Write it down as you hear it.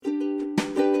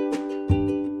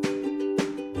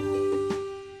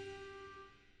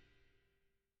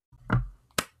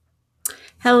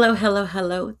Hello, hello,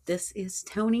 hello. This is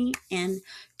Tony, and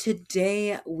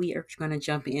today we are going to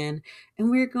jump in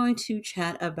and we're going to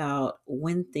chat about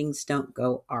when things don't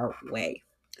go our way.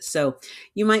 So,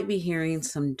 you might be hearing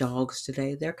some dogs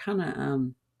today. They're kind of,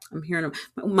 I'm hearing them.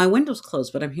 My window's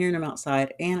closed, but I'm hearing them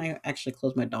outside, and I actually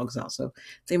closed my dogs out. So,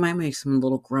 they might make some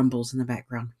little grumbles in the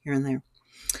background here and there.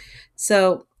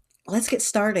 So, let's get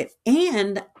started.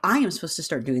 And I am supposed to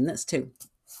start doing this too.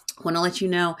 I want to let you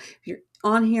know if you're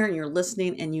on here and you're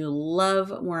listening and you love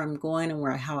where I'm going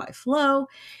and how I flow,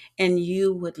 and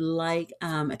you would like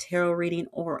a tarot reading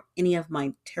or any of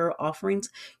my tarot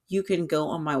offerings, you can go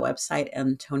on my website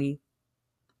and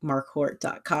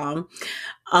tonymarcourt.com.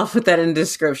 I'll put that in the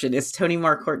description. It's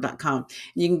tonymarcourt.com.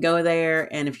 You can go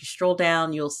there, and if you stroll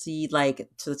down, you'll see like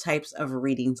to the types of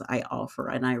readings I offer,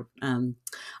 and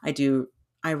I do.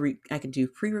 I can do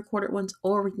pre-recorded ones,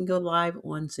 or we can go live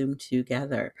on Zoom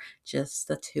together, just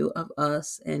the two of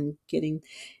us, and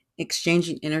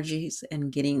exchanging energies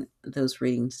and getting those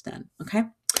readings done. Okay,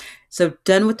 so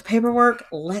done with the paperwork.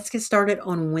 Let's get started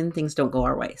on when things don't go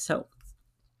our way. So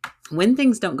when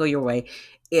things don't go your way,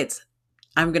 it's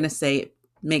I'm gonna say it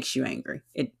makes you angry.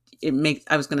 It makes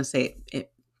I was gonna say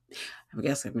it I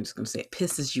guess I'm just gonna say it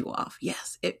pisses you off.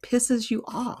 Yes, it pisses you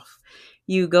off.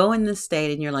 You go in this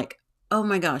state and you're like, oh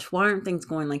my gosh, why aren't things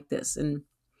going like this? And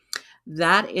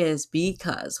that is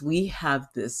because we have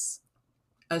this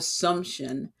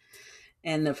assumption,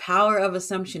 and the power of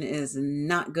assumption is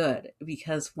not good,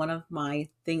 because one of my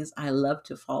things I love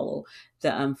to follow,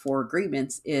 the four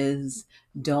agreements, is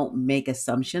don't make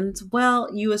assumptions. Well,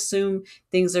 you assume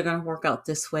things are going to work out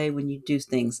this way when you do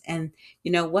things. And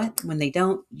you know what? When they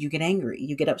don't, you get angry,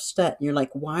 you get upset. And you're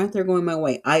like, why aren't they going my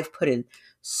way? I've put in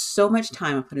so much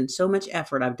time, I've put in so much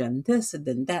effort. I've done this and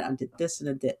then that. I did this and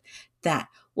I did that.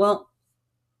 Well,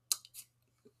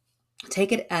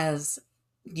 take it as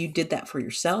you did that for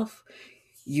yourself.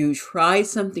 You tried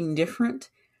something different.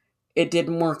 It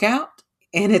didn't work out,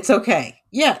 and it's okay.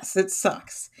 Yes, it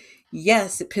sucks.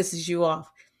 Yes, it pisses you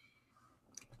off.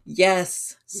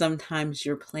 Yes, sometimes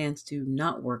your plans do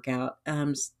not work out.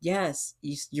 Yes,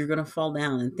 you're going to fall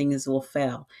down and things will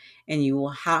fail, and you will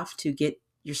have to get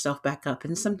yourself back up.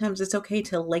 And sometimes it's okay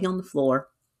to lay on the floor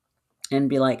and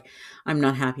be like, I'm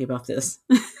not happy about this.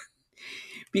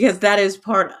 Because that is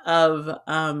part of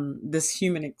this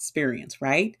human experience,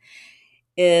 right?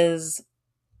 Is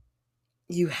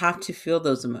you have to feel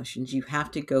those emotions. You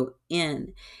have to go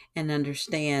in and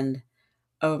understand,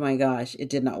 oh my gosh, it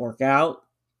did not work out.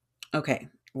 Okay,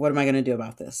 what am I going to do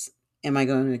about this? Am I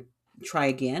going to try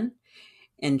again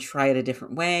and try it a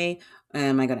different way?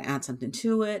 Am I going to add something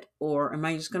to it? Or am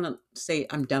I just going to say,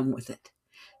 I'm done with it?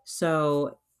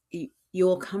 So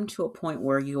you'll come to a point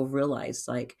where you'll realize,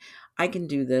 like, I can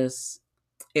do this.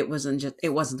 It wasn't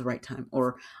the right time.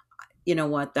 Or, you know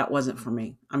what, that wasn't for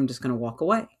me. I'm just going to walk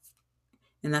away.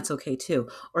 And that's okay too.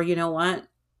 Or, you know what,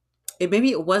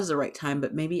 maybe it was the right time,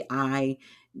 but maybe I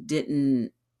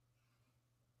didn't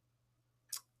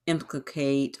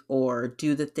implicate or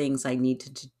do the things I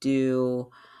needed to do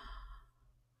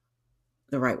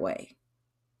the right way.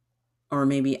 Or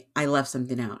maybe I left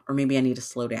something out, or maybe I need to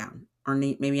slow down, or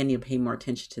maybe I need to pay more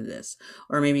attention to this,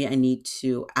 or maybe I need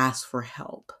to ask for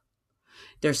help.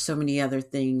 There's so many other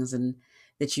things and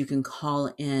that you can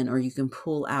call in, or you can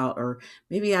pull out, or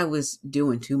maybe I was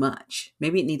doing too much.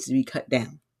 Maybe it needs to be cut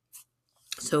down.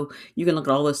 So you can look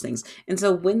at all those things. And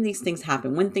so when these things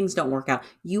happen, when things don't work out,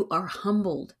 you are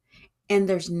humbled. And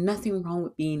there's nothing wrong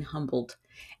with being humbled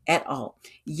at all.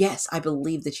 Yes, I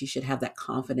believe that you should have that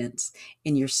confidence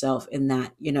in yourself, in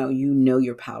that, you know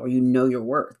your power, you know your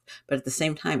worth. But at the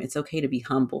same time, it's okay to be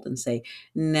humbled and say,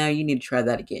 no, you need to try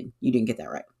that again. You didn't get that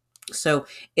right. So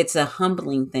it's a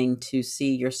humbling thing to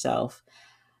see yourself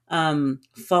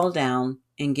fall down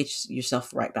and get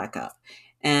yourself right back up.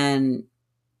 And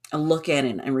look at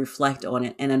it and reflect on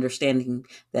it, and understanding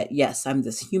that, yes, I'm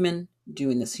this human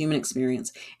doing this human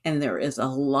experience, and there is a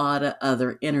lot of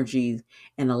other energy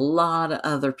and a lot of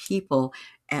other people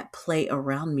at play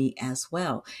around me as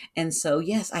well. And so,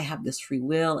 yes, I have this free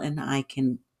will, and I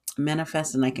can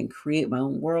manifest and I can create my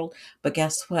own world. But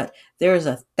guess what? There's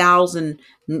a thousand,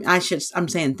 I'm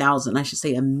saying thousand, I should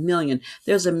say a million.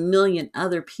 There's a million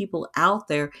other people out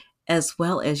there, as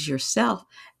well as yourself,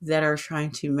 that are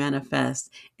trying to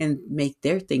manifest and make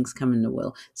their things come into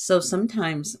will. So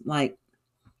sometimes, like,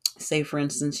 say for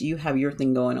instance, you have your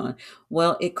thing going on.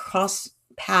 Well, it cross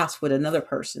paths with another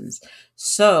person's.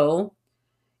 So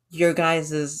your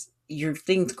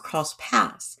things cross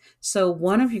paths. So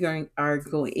one of you are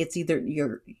going, it's either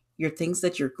your things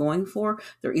that you're going for,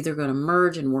 they're either going to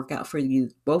merge and work out for you,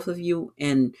 both of you,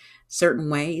 in certain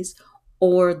ways,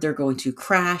 or they're going to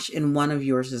crash and one of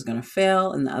yours is going to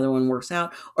fail and the other one works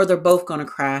out, or they're both going to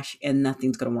crash and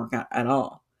nothing's going to work out at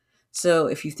all. So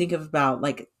if you think of about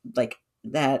like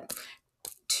that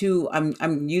two,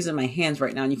 I'm using my hands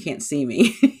right now and you can't see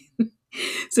me.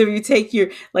 So if you take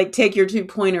your two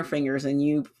pointer fingers and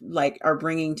you like are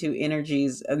bringing two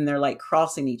energies and they're like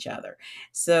crossing each other.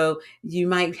 So you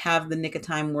might have the nick of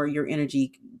time where your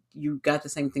energy, you got the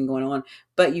same thing going on,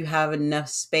 but you have enough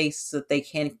space so that they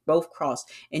can both cross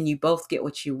and you both get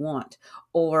what you want.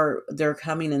 Or they're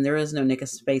coming and there is no nick of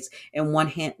space and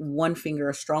one finger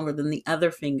is stronger than the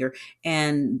other finger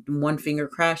and one finger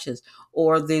crashes.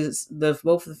 Or the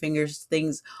both of the fingers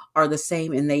things are the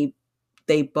same and they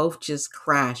both just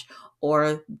crash,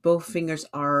 or both fingers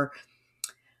are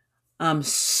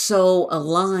so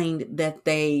aligned that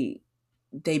they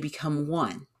become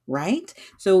one, right?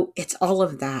 So it's all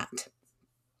of that.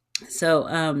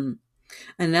 So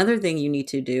another thing you need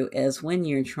to do is when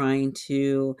you're trying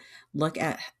to look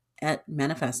at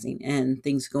manifesting and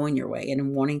things going your way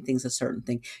and wanting things a certain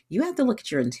thing, you have to look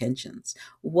at your intentions.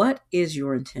 What is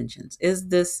your intentions? Is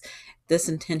this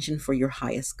intention for your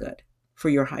highest good? For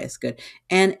your highest good.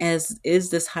 And as is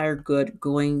this higher good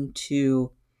going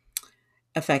to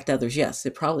affect others? Yes,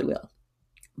 it probably will.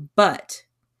 But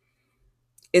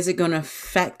is it going to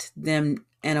affect them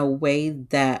in a way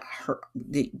that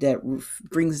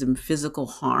brings them physical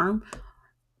harm?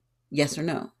 Yes or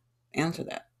no? Answer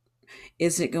that.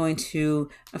 Is it going to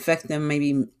affect them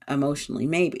maybe emotionally?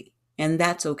 Maybe. And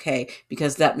that's okay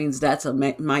because that means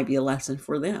might be a lesson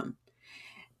for them.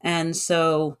 And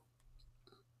so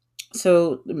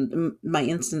my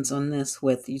instance on this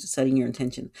with you setting your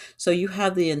intention. So you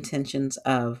have the intentions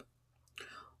of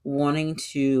wanting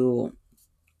to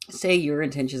say your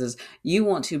intentions is you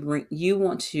want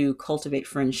to cultivate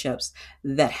friendships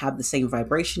that have the same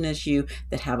vibration as you,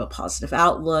 that have a positive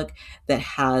outlook, that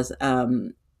has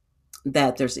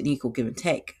that there's an equal give and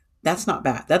take. That's not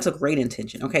bad. That's a great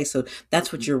intention. Okay, so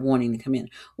that's what you're wanting to come in.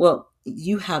 Well,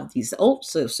 you have these old,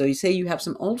 so you say you have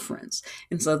some old friends,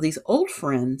 and so these old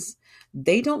friends,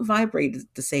 they don't vibrate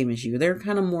the same as you. They're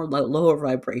kind of more lower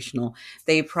vibrational.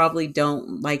 They probably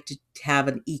don't like to have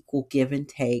an equal give and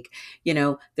take.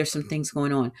 There's some things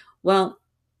going on. Well,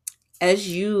 as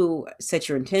you set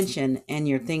your intention and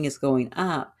your thing is going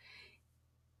up,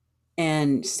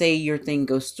 and say your thing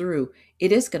goes through,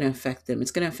 it is going to affect them. It's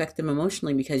going to affect them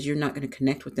emotionally because you're not going to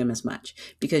connect with them as much,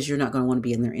 because you're not going to want to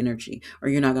be in their energy, or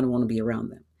you're not going to want to be around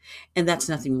them. And that's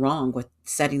nothing wrong with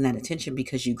setting that intention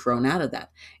because you've grown out of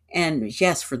that. And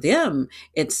yes, for them,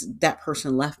 it's that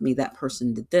person left me, that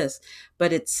person did this,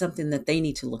 but it's something that they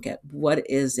need to look at. What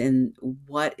is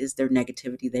their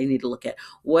negativity? They need to look at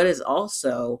what is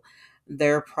also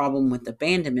their problem with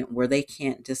abandonment, where they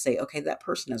can't just say, okay, that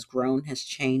person has grown, has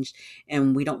changed,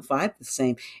 and we don't vibe the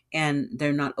same, and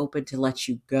they're not open to let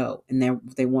you go, and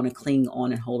they want to cling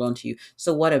on and hold on to you.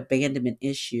 So what abandonment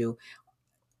issue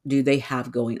do they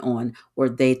have going on where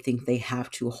they think they have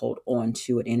to hold on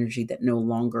to an energy that no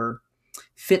longer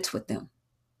fits with them,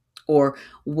 or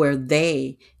where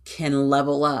they can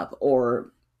level up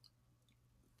or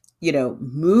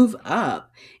move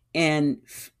up and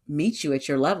meet you at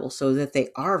your level so that they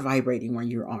are vibrating where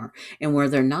you are and where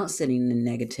they're not sitting in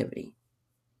negativity,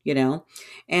 you know?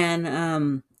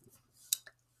 And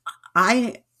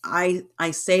I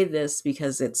say this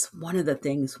because it's one of the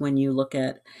things when you look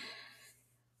at,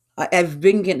 I've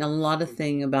been getting a lot of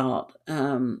thing about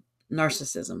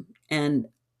narcissism, and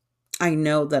I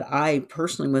know that I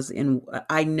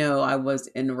know I was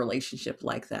in a relationship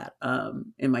like that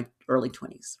in my early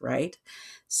 20s, right?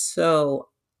 So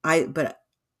but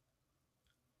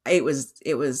it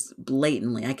was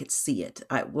blatantly, I could see it.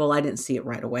 I didn't see it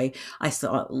right away. I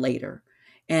saw it later.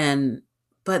 And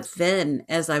but then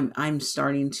as I'm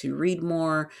starting to read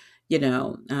more,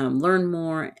 learn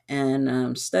more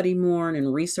and study more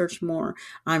and research more,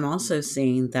 I'm also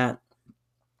seeing that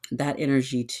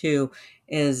energy too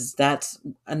that's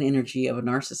an energy of a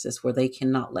narcissist where they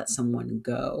cannot let someone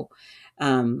go.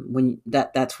 When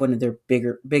that's one of their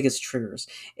biggest triggers,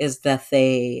 is that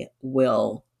they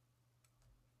will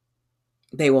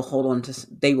try to hold on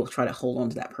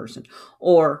to that person.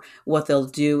 Or what they'll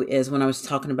do is, when I was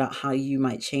talking about how you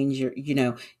might change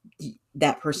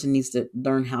that person needs to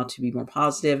learn how to be more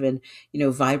positive and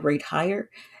vibrate higher,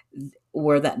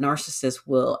 where that narcissist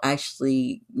will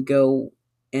actually go,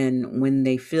 and when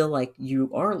they feel like you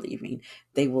are leaving,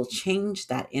 they will change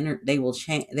they will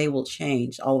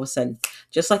change all of a sudden,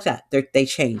 just like that. They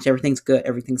change, everything's good,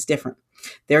 everything's different,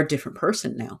 they're a different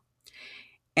person now.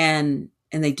 And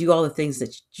and they do all the things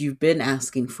that you've been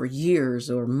asking for years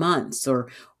or months or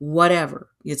whatever.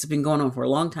 It's been going on for a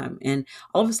long time. And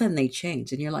all of a sudden they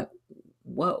change. And you're like,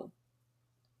 whoa,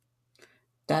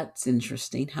 that's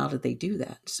interesting. How did they do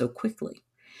that so quickly?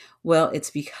 Well,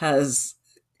 it's because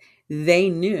they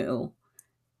knew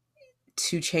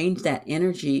to change that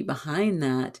energy behind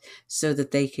that so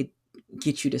that they could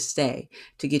get you to stay,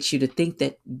 to get you to think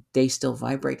that they still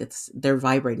vibrate, that they're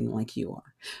vibrating like you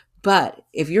are. But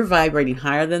if you're vibrating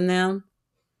higher than them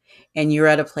and you're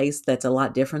at a place that's a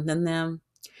lot different than them,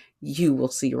 you will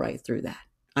see right through that.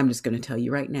 I'm just going to tell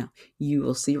you right now, you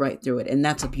will see right through it. And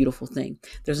that's a beautiful thing.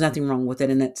 There's nothing wrong with it,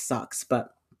 and it sucks. But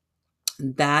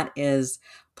that is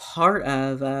part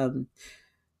of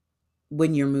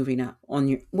when you're moving up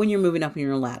when you're moving up on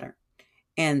your ladder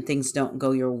and things don't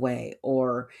go your way,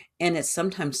 or and it's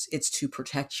sometimes it's to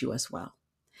protect you as well.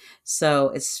 So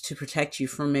it's to protect you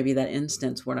from maybe that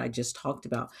instance what I just talked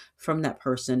about, from that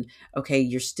person. Okay,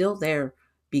 you're still there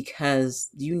because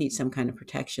you need some kind of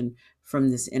protection from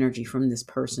this energy, from this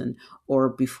person, or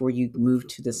before you move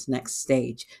to this next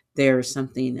stage, there's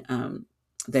something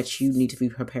that you need to be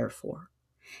prepared for.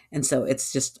 And so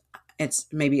it's just, it's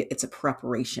maybe it's a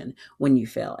preparation when you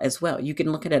fail as well. You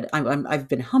can look at it. I've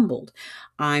been humbled.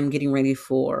 I'm getting ready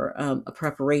for a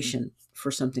preparation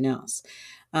for something else.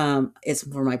 It's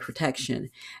for my protection.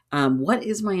 What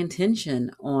is my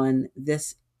intention on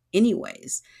this,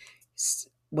 anyways?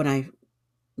 When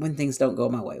when things don't go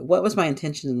my way, what was my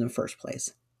intention in the first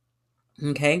place?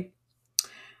 Okay.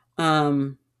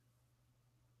 Um,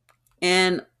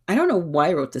 and I don't know why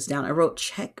I wrote this down. I wrote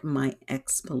check my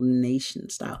explanation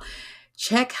style.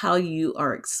 Check how you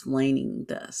are explaining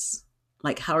this.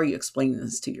 Like, how are you explaining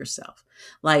this to yourself?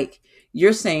 Like,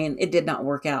 you're saying it did not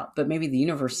work out, but maybe the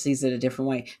universe sees it a different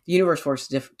way. The universe works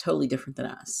totally different than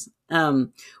us.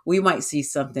 We might see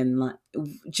something like,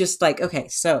 just like, okay,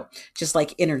 so just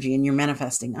like energy and you're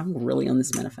manifesting. I'm really on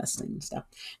this manifesting stuff.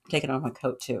 I'm taking off my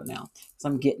coat too now, so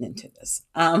I'm getting into this.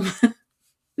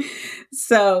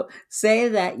 So say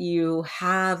that you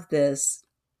have this,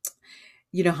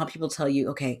 you know how people tell you,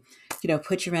 okay,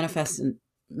 put your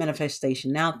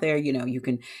manifestation out there. You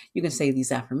can say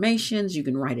these affirmations, you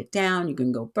can write it down, you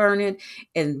can go burn it,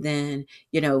 and then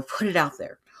put it out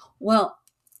there. Well,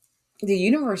 the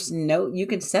universe you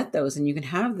can set those, and you can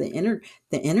have the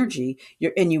energy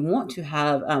and you want to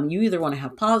have, you either want to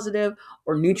have positive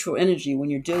or neutral energy when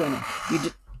you're doing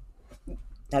it.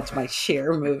 That's my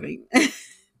chair moving.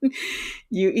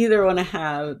 You either want to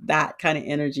have that kind of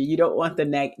energy. You don't want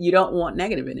you don't want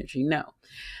negative energy, no.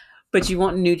 But you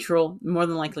want neutral, more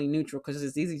than likely neutral, because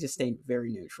it's easy to stay very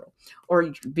neutral.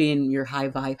 Or be in your high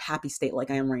vibe, happy state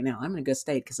like I am right now. I'm in a good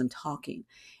state because I'm talking.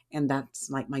 And that's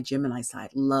like my Gemini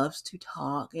side, loves to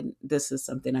talk. And this is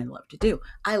something I love to do.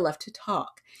 I love to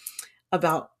talk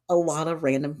about a lot of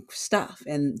random stuff.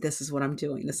 And this is what I'm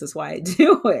doing. This is why I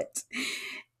do it.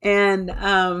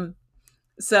 And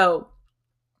so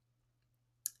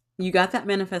you got that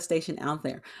manifestation out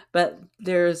there, but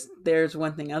there's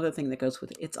one thing, other thing that goes with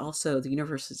it. It's also the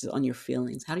universe is on your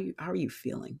feelings. How are you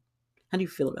feeling? How do you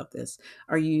feel about this?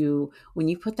 Are you, when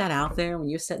you put that out there, when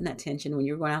you're setting that tension, when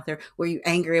you're going out there, were you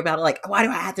angry about it? Like, why do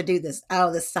I have to do this?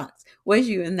 Oh, this sucks. Was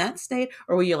you in that state,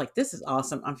 or were you like, this is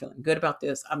awesome. I'm feeling good about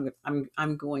this. I'm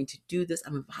going to do this.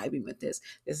 I'm vibing with this.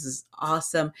 This is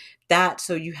awesome.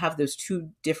 So you have those two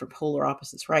different polar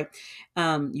opposites, right?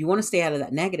 You want to stay out of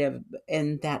that negative,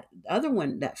 and that other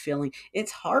one, that feeling,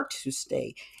 it's hard to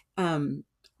stay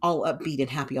all upbeat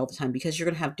and happy all the time, because you're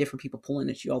going to have different people pulling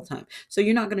at you all the time. So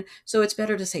you're not going to, so it's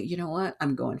better to say, you know what,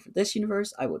 I'm going for this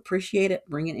universe. I would appreciate it.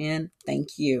 Bring it in.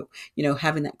 Thank you.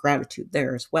 Having that gratitude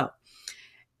there as well.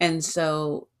 And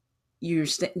so you're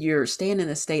staying in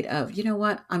a state of, you know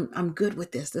what, I'm good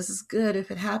with this. This is good. If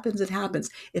it happens, it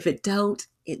happens. If it don't,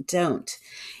 it don't.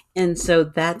 And so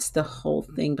that's the whole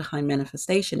thing behind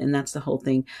manifestation. And that's the whole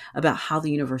thing about how the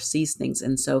universe sees things.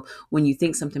 And so when you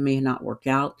think something may not work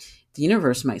out, the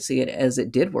universe might see it as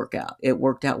it did work out. It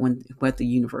worked out when what the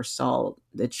universe saw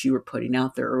that you were putting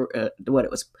out there, or what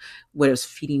it was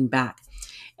feeding back.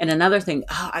 And another thing,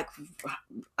 I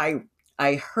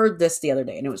heard this the other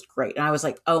day, and it was great. And I was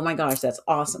like, oh my gosh, that's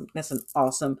awesome. That's an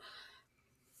awesome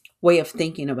way of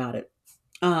thinking about it.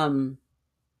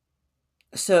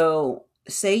 So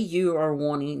say you are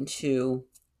wanting to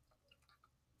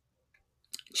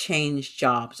change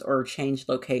jobs or change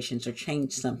locations or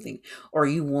change something, or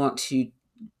you want to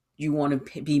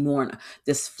be more in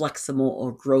this flexible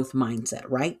or growth mindset,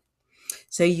 right?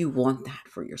 Say you want that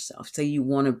for yourself. Say you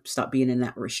want to stop being in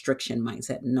that restriction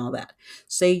mindset and all that.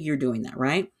 Say you're doing that,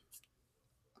 right?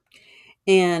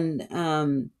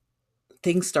 And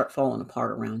things start falling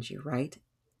apart around you, right?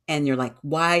 And you're like,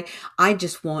 why? I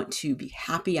just want to be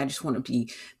happy. I just want to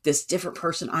be this different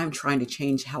person. I'm trying to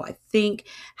change how I think,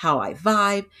 how I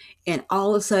vibe. And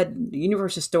all of a sudden, the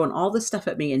universe is throwing all this stuff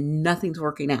at me and nothing's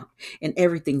working out. And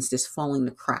everything's just falling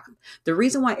to crap. The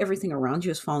reason why everything around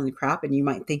you is falling to crap and you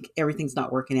might think everything's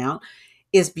not working out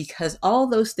is because all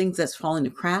those things that's falling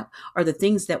to crap are the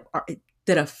things that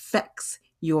affects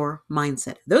your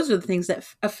mindset. Those are the things that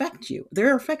affect you.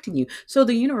 They're affecting you. So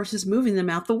the universe is moving them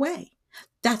out the way.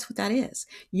 That's what that is.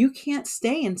 You can't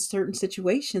stay in certain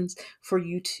situations for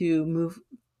you to move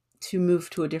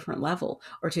to a different level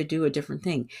or to do a different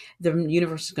thing. The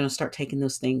universe is going to start taking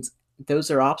those things.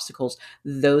 Those are obstacles.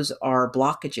 Those are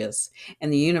blockages.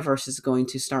 And the universe is going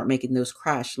to start making those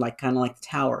crash, like kind of like the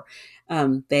tower.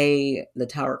 The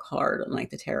tower card,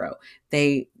 like the tarot,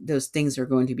 those things are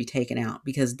going to be taken out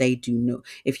because they do know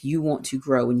if you want to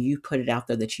grow and you put it out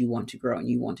there that you want to grow and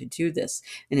you want to do this.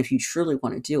 And if you truly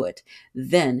want to do it,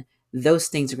 then those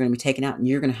things are going to be taken out and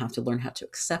you're going to have to learn how to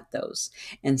accept those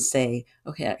and say,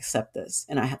 okay, I accept this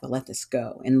and I have to let this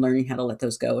go, and learning how to let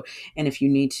those go. And if you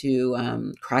need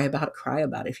to cry about it, cry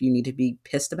about it. If you need to be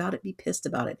pissed about it, be pissed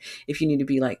about it. If you need to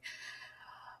be like,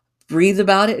 breathe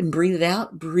about it and breathe it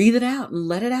out and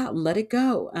let it out and let it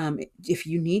go. If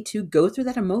you need to go through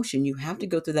that emotion, you have to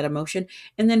go through that emotion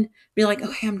and then be like,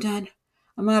 okay, I'm done.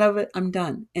 I'm out of it. I'm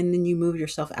done. And then you move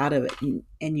yourself out of it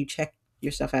and you check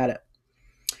yourself out of it.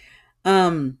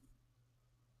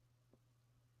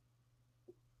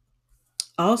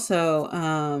 Also,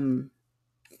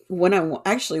 when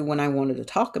I wanted to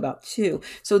talk about too.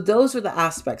 So those are the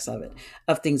aspects of it,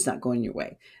 of things not going your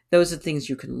way. Those are things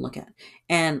you can look at.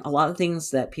 And a lot of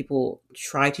things that people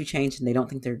try to change and they don't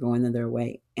think they're going their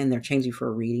way and they're changing for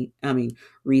a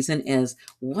reason is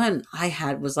one I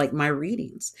had was like my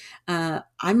readings. I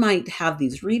might have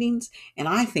these readings and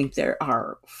I think they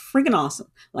are freaking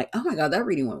awesome. Like, oh my God, that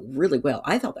reading went really well.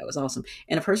 I thought that was awesome.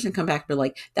 And a person would come back and be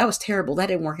like, that was terrible. That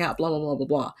didn't work out, blah, blah, blah, blah,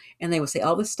 blah. And they would say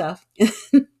all this stuff.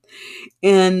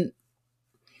 And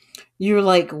you're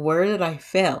like, where did I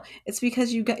fail? It's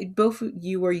because you got both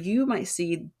you or you might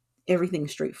see everything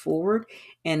straightforward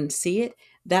and see it.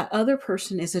 That other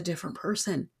person is a different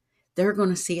person. They're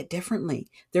going to see it differently.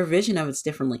 Their vision of it's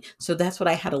differently. So that's what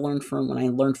I had to learn from when I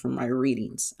learned from my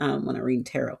readings, when I read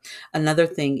tarot. Another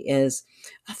thing is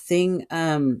a thing,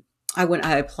 I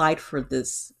applied for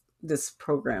this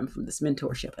program from this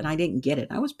mentorship and I didn't get it.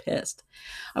 I was pissed.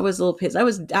 I was a little pissed.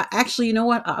 Actually, you know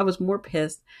what? I was more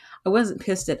pissed. I wasn't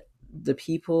pissed at the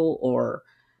people or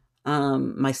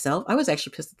myself. I was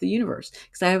actually pissed at the universe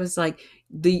because I was like,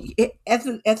 at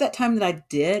that time that I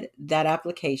did that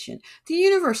application, the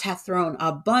universe had thrown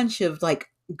a bunch of like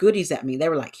goodies at me. They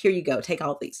were like, here you go, take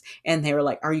all these. And they were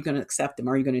like, are you going to accept them?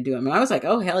 Are you going to do them? And I was like,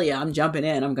 oh, hell yeah, I'm jumping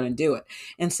in. I'm going to do it.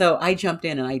 And so I jumped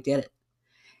in and I did it.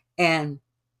 And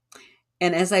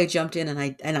as I jumped in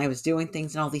and I was doing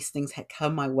things and all these things had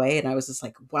come my way and I was just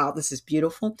like, wow, this is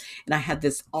beautiful. And I had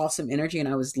this awesome energy and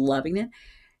I was loving it.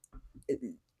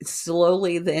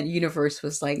 Slowly the universe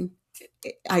was like,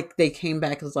 they came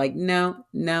back and was like, no,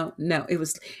 no, no. It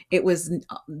was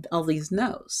all these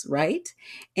no's, right?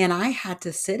 And I had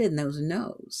to sit in those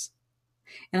no's.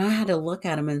 And I had to look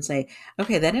at them and say,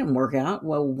 okay, that didn't work out.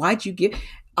 Well, why'd you give?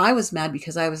 I was mad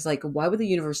because I was like, why would the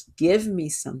universe give me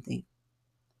something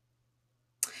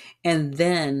and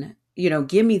then,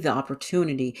 give me the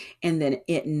opportunity and then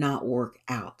it not work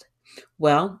out?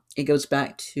 Well, it goes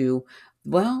back to,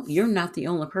 well, you're not the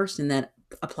only person that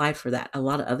applied for that. A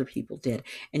lot of other people did.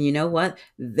 And you know what?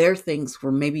 Their things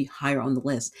were maybe higher on the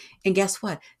list. And guess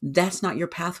what? That's not your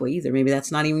pathway either. Maybe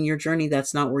that's not even your journey.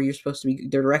 That's not where you're supposed to be, the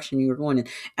direction you were going in.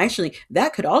 Actually,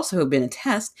 that could also have been a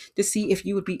test to see if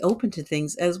you would be open to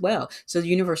things as well. So the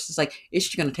universe is like, is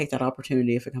she going to take that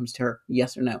opportunity if it comes to her?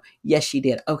 Yes or no? Yes, she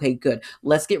did. Okay, good.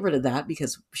 Let's get rid of that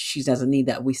because she doesn't need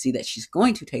that. We see that she's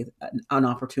going to take an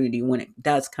opportunity when it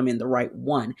does come in, the right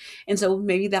one. And so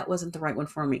maybe that wasn't the right one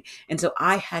for me. And so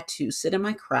I had to sit in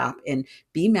my crap and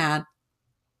be mad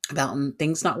about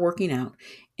things not working out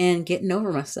and getting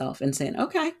over myself and saying,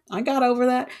 okay, I got over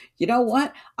that. You know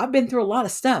what? I've been through a lot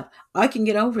of stuff. I can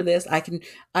get over this. I can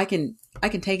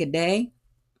take a day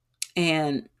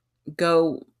and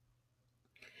go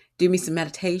do me some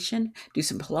meditation, do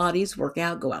some Pilates, work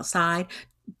out, go outside,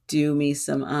 do me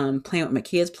some playing with my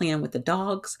kids, playing with the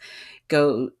dogs,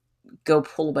 go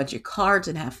pull a bunch of cards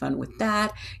and have fun with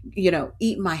that,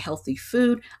 eat my healthy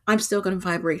food. I'm still going to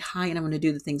vibrate high and I'm going to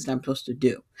do the things that I'm supposed to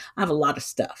do. I have a lot of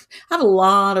stuff. I have a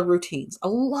lot of routines, a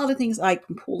lot of things I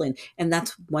can pull in. And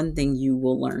that's one thing you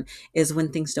will learn is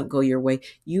when things don't go your way,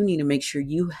 you need to make sure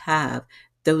you have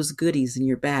those goodies in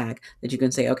your bag that you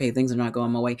can say, okay, things are not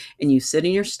going my way, and you sit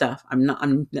in your stuff. I'm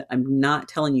not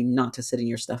telling you not to sit in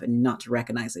your stuff and not to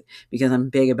recognize it, because I'm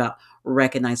big about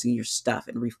recognizing your stuff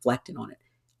and reflecting on it.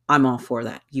 I'm all for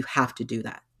that. You have to do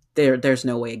that. There's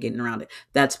no way of getting around it.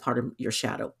 That's part of your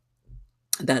shadow.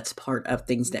 That's part of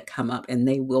things that come up, and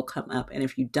they will come up. And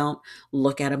if you don't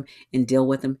look at them and deal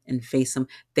with them and face them,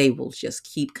 they will just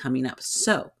keep coming up.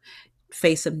 So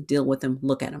face them, deal with them,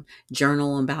 look at them,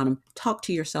 journal about them, talk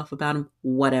to yourself about them,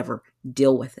 whatever,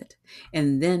 deal with it.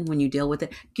 And then when you deal with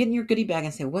it, get in your goodie bag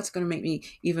and say, what's going to make me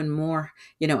even more,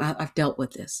 I've dealt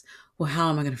with this. Well, how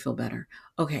am I going to feel better?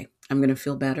 Okay, I'm going to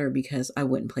feel better because I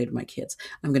went and played with my kids.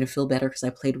 I'm going to feel better because I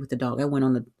played with the dog. I went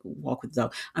on the walk with the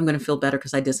dog. I'm going to feel better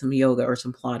because I did some yoga or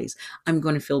some Pilates. I'm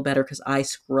going to feel better because I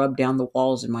scrubbed down the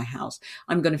walls in my house.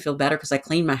 I'm going to feel better because I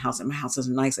cleaned my house and my house is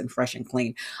nice and fresh and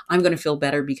clean. I'm going to feel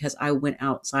better because I went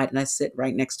outside and I sit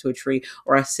right next to a tree,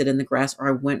 or I sit in the grass, or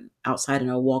I went outside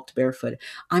and I walked barefoot.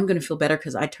 I'm going to feel better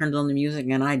because I turned on the music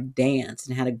and I danced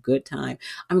and had a good time.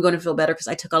 I'm going to feel better because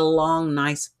I took a long,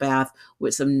 nice bath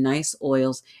with some nice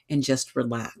oils and just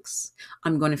relax.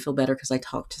 I'm going to feel better because I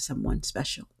talked to someone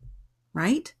special,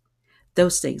 right?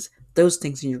 Those things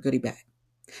in your goodie bag.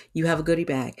 You have a goodie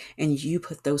bag and you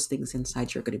put those things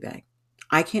inside your goodie bag.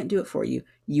 I can't do it for you.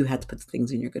 You had to put the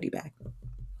things in your goodie bag.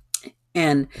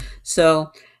 And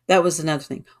so that was another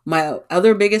thing. My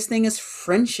other biggest thing is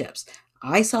friendships.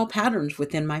 I saw patterns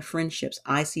within my friendships.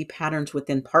 I see patterns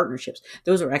within partnerships.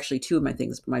 Those are actually two of my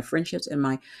things: my friendships and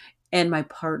my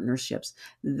partnerships.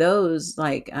 Those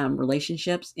like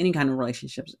relationships, any kind of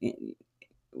relationships. I'm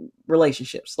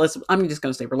just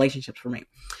going to say relationships for me.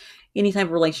 Any type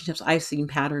of relationships, I've seen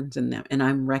patterns in them, and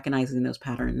I'm recognizing those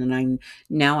patterns, and I'm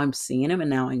seeing them, and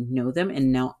now I know them,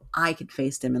 and now I can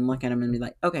face them and look at them and be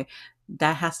like, okay,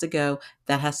 that has to go,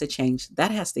 that has to change,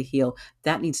 that has to heal,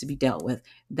 that needs to be dealt with,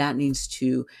 that needs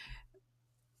to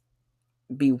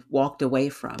be walked away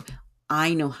from.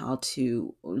 I know how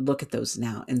to look at those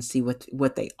now and see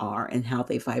what they are and how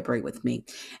they vibrate with me.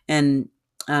 And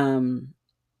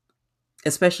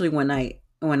especially when I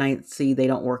see they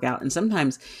don't work out. And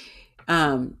sometimes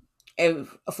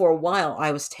for a while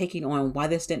I was taking on why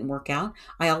this didn't work out.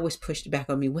 I always pushed it back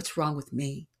on me. What's wrong with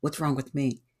me? What's wrong with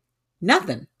me?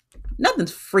 Nothing.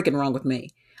 Nothing's freaking wrong with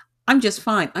me. I'm just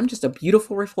fine. I'm just a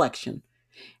beautiful reflection.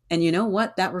 And you know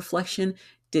what? That reflection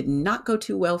did not go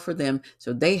too well for them.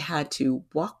 So they had to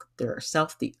walk their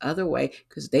self the other way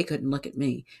because they couldn't look at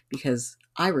me, because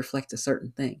I reflect a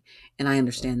certain thing. And I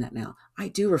understand that now. I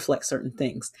do reflect certain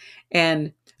things.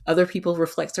 And other people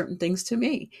reflect certain things to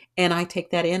me. And I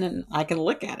take that in and I can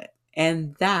look at it.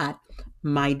 And that,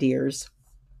 my dears,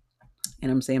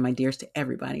 and I'm saying my dears to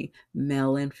everybody,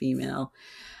 male and female,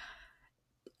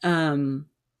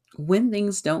 when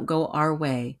things don't go our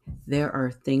way, there are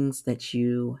things that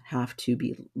you have to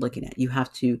be looking at. You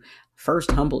have to first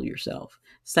humble yourself.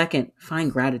 Second,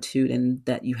 find gratitude in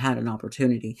that you had an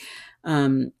opportunity.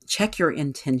 Check your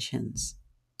intentions.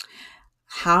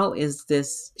 How is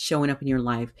this showing up in your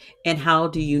life? And how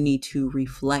do you need to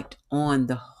reflect on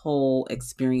the whole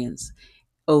experience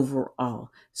overall?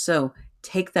 So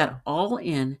take that all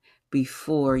in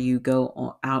before you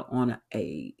go out on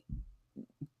a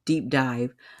deep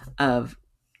dive of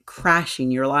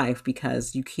crashing your life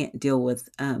because you can't deal with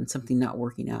something not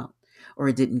working out or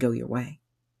it didn't go your way.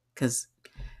 Because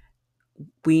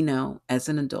we know as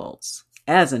adults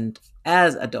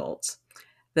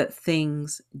that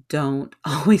things don't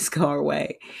always go our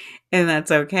way, and that's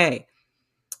okay.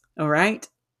 All right.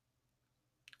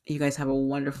 You guys have a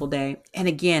wonderful day. And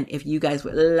again, if you guys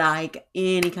would like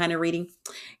any kind of reading,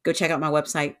 go check out my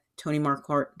website,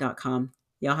 TonyMarquardt.com.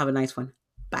 Y'all have a nice one.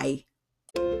 Bye.